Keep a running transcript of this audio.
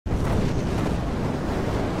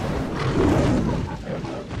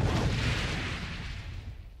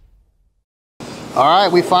All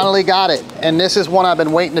right, we finally got it. And this is one I've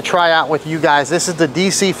been waiting to try out with you guys. This is the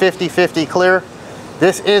DC 5050 Clear.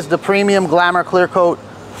 This is the premium glamour clear coat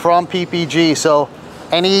from PPG. So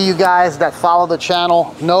any of you guys that follow the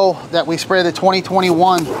channel know that we spray the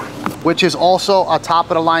 2021, which is also a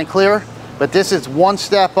top of the line clear, but this is one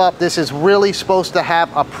step up. This is really supposed to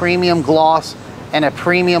have a premium gloss and a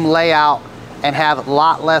premium layout and have a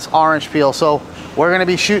lot less orange peel. So we're gonna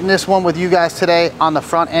be shooting this one with you guys today on the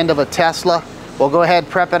front end of a Tesla. We'll go ahead,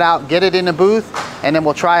 prep it out, get it in the booth, and then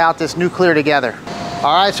we'll try out this new clear together.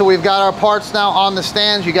 All right, so we've got our parts now on the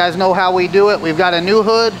stands. You guys know how we do it. We've got a new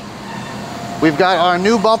hood, we've got our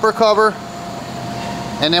new bumper cover,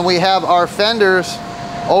 and then we have our fenders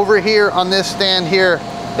over here on this stand here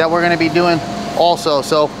that we're gonna be doing also.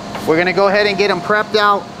 So we're gonna go ahead and get them prepped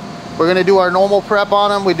out. We're gonna do our normal prep on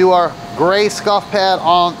them. We do our gray scuff pad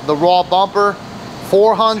on the raw bumper,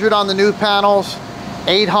 400 on the new panels,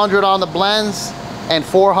 800 on the blends, and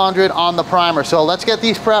 400 on the primer. So let's get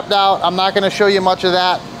these prepped out. I'm not gonna show you much of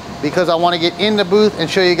that because I wanna get in the booth and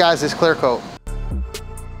show you guys this clear coat.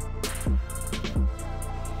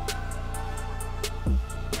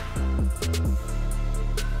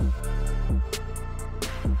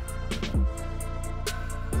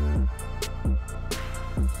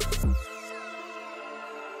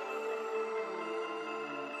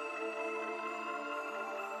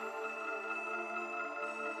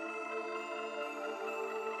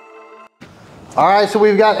 All right, so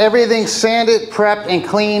we've got everything sanded, prepped, and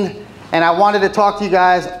cleaned, and I wanted to talk to you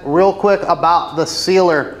guys real quick about the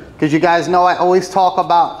sealer, because you guys know I always talk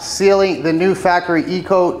about sealing the new factory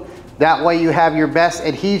E-coat. That way you have your best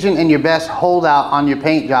adhesion and your best holdout on your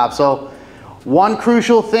paint job. So one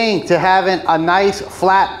crucial thing to having a nice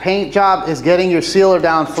flat paint job is getting your sealer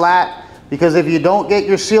down flat, because if you don't get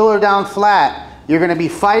your sealer down flat, you're gonna be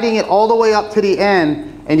fighting it all the way up to the end,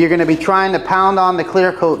 and you're gonna be trying to pound on the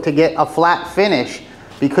clear coat to get a flat finish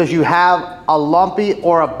because you have a lumpy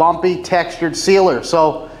or a bumpy textured sealer.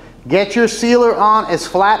 So get your sealer on as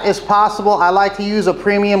flat as possible. I like to use a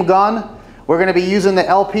premium gun. We're gonna be using the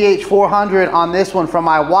LPH 400 on this one from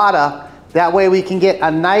Iwata. That way we can get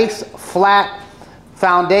a nice flat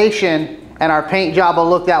foundation and our paint job will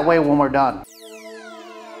look that way when we're done.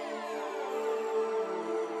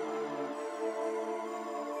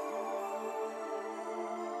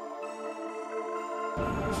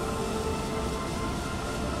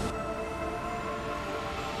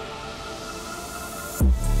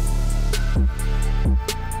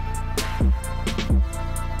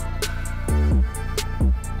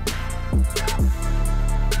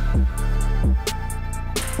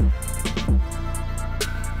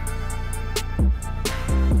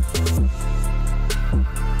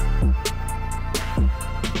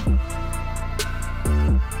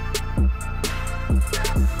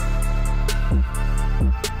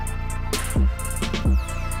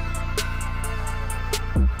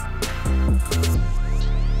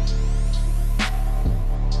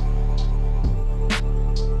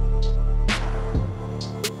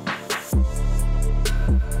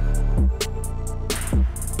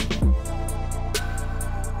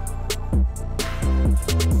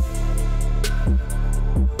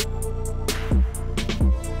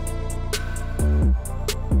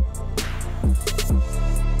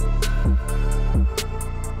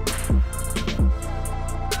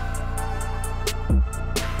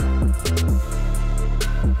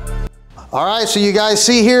 All right, so you guys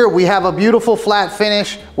see here, we have a beautiful flat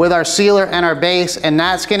finish with our sealer and our base, and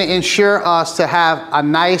that's gonna ensure us to have a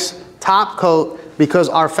nice top coat because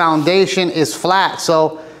our foundation is flat.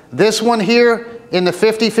 So this one here in the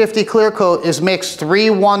 50/50 clear coat is mixed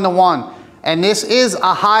 3:1:1. And this is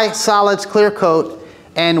a high solids clear coat.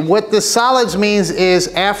 And what the solids means is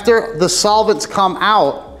after the solvents come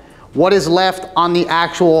out, what is left on the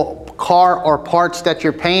actual car or parts that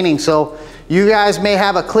you're painting. So you guys may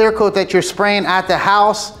have a clear coat that you're spraying at the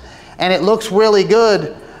house and it looks really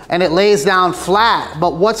good and it lays down flat,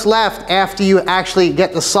 but what's left after you actually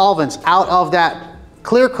get the solvents out of that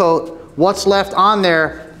clear coat, what's left on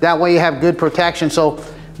there, that way you have good protection. So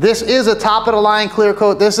this is a top of the line clear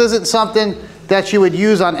coat. This isn't something that you would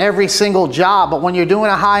use on every single job, but when you're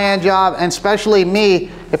doing a high-end job, and especially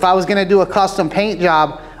me, if I was gonna do a custom paint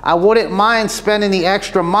job, I wouldn't mind spending the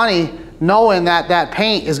extra money knowing that that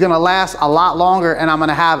paint is gonna last a lot longer and I'm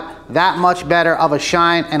gonna have that much better of a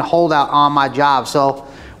shine and holdout on my job. So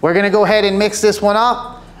we're gonna go ahead and mix this one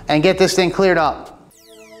up and get this thing cleared up.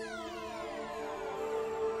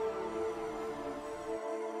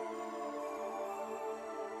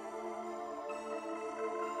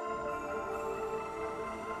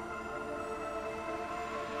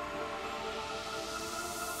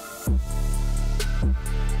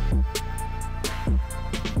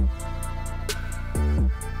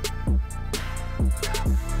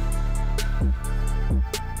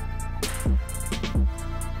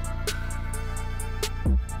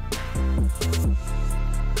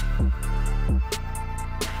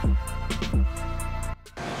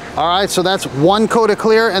 All right, so that's one coat of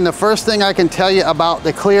clear, and the first thing I can tell you about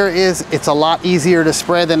the clear is it's a lot easier to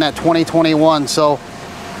spray than that 2021. So,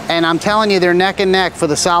 and I'm telling you, they're neck and neck for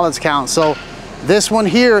the solids count. So this one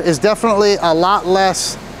here is definitely a lot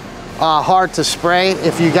less hard to spray.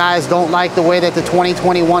 If you guys don't like the way that the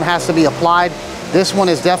 2021 has to be applied, this one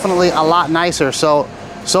is definitely a lot nicer. So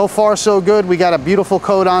far so good. We got a beautiful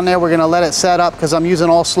coat on there. We're gonna let it set up because I'm using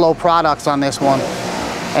all slow products on this one.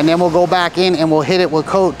 And then we'll go back in and we'll hit it with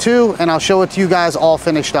coat 2, and I'll show it to you guys all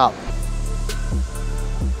finished up.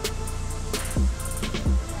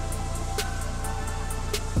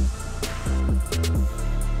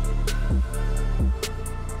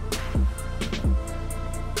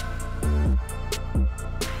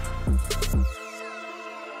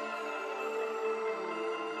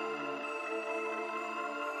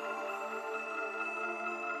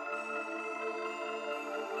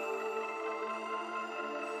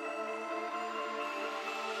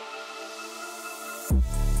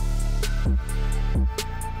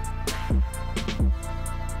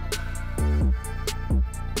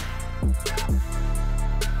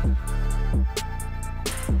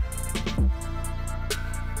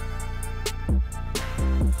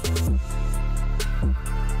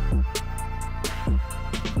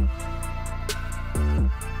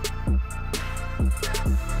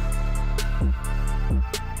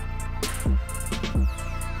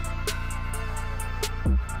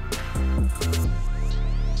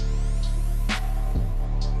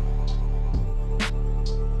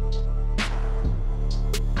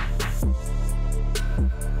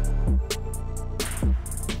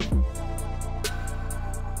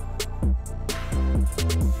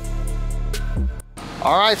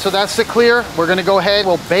 All right, so that's the clear. We're gonna go ahead,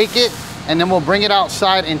 we'll bake it, and then we'll bring it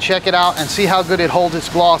outside and check it out and see how good it holds its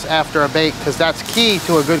gloss after a bake, because that's key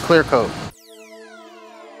to a good clear coat.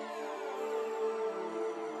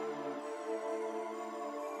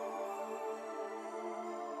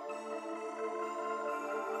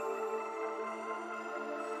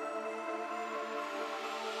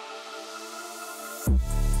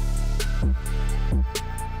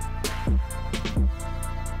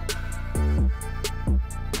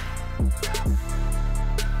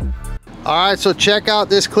 All right, so check out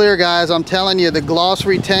this clear, guys. I'm telling you, the gloss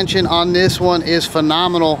retention on this one is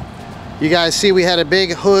phenomenal. You guys see we had a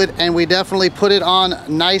big hood, and we definitely put it on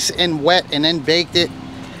nice and wet and then baked it,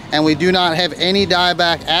 and we do not have any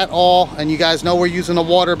dieback at all. And you guys know we're using a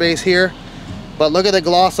water base here, but look at the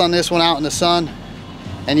gloss on this one out in the sun,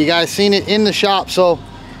 and you guys seen it in the shop. So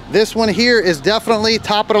this one here is definitely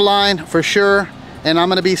top of the line for sure, and I'm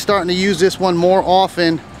going to be starting to use this one more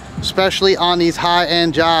often, especially on these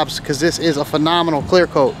high-end jobs, because this is a phenomenal clear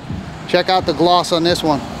coat. Check out the gloss on this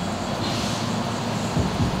one.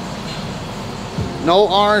 No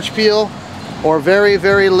orange peel, or very,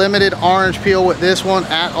 very limited orange peel with this one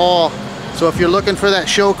at all. So if you're looking for that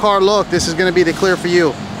show car look, this is going to be the clear for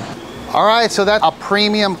you. All right, so that's a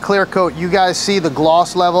premium clear coat. You guys see the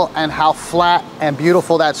gloss level and how flat and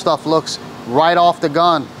beautiful that stuff looks right off the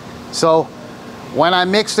gun. So when I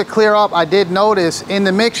mixed the clear up, I did notice in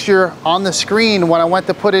the mixture on the screen, when I went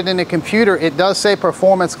to put it in the computer, it does say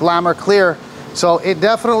Performance Glamour Clear. So it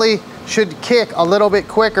definitely should kick a little bit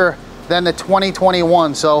quicker than the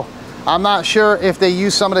 2021. So I'm not sure if they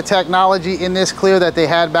used some of the technology in this clear that they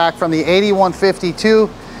had back from the 8152,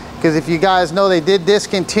 because if you guys know, they did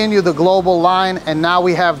discontinue the global line, and now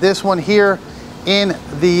we have this one here in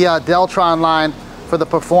the Deltron line for the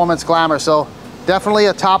Performance Glamour. So definitely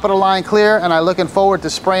a top of the line clear, and I'm looking forward to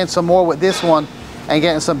spraying some more with this one and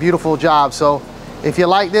getting some beautiful jobs. So if you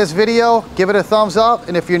like this video, give it a thumbs up,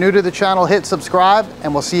 and if you're new to the channel, hit subscribe,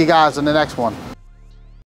 and we'll see you guys in the next one.